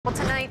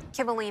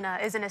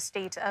Kivalina is in a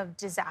state of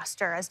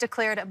disaster, as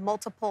declared at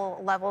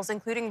multiple levels,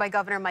 including by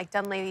Governor Mike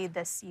Dunleavy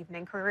this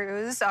evening.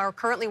 Crews are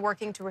currently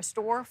working to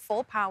restore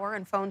full power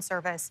and phone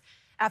service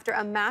after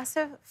a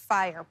massive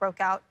fire broke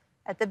out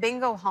at the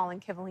bingo hall in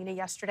Kivalina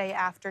yesterday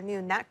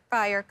afternoon. That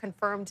fire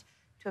confirmed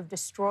to have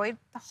destroyed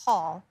the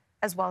hall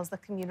as well as the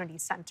community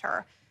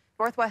center.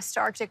 Northwest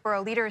Arctic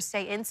Borough leaders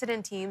say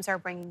incident teams are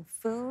bringing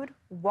food,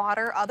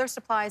 water, other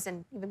supplies,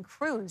 and even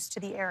crews to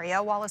the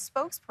area, while a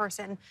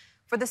spokesperson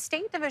for the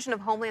State Division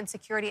of Homeland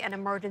Security and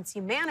Emergency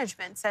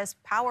Management says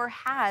power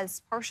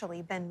has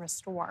partially been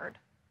restored.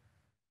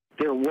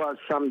 There was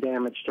some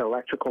damage to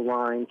electrical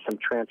lines, some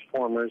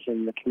transformers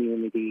in the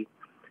community,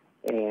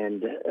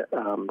 and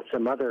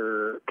some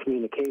other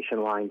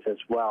communication lines as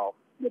well.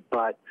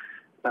 But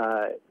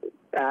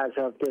as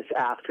of this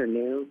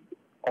afternoon,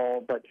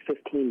 all but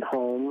 15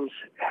 homes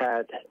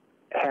had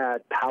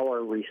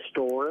power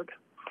restored,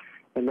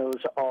 and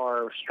those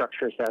are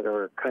structures that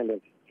are kind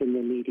of in the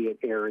immediate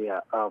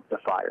area of the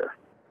fire.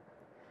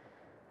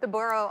 The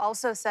borough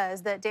also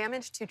says that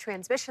damage to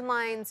transmission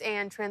lines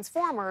and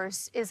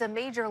transformers is a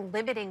major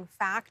limiting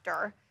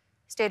factor.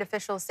 State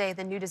officials say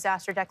the new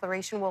disaster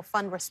declaration will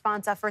fund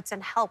response efforts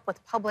and help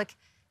with public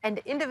and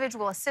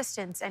individual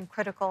assistance and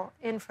critical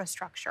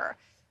infrastructure.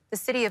 The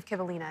city of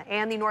Kivalina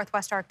and the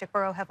Northwest Arctic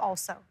Borough have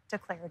also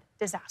declared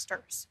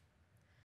disasters.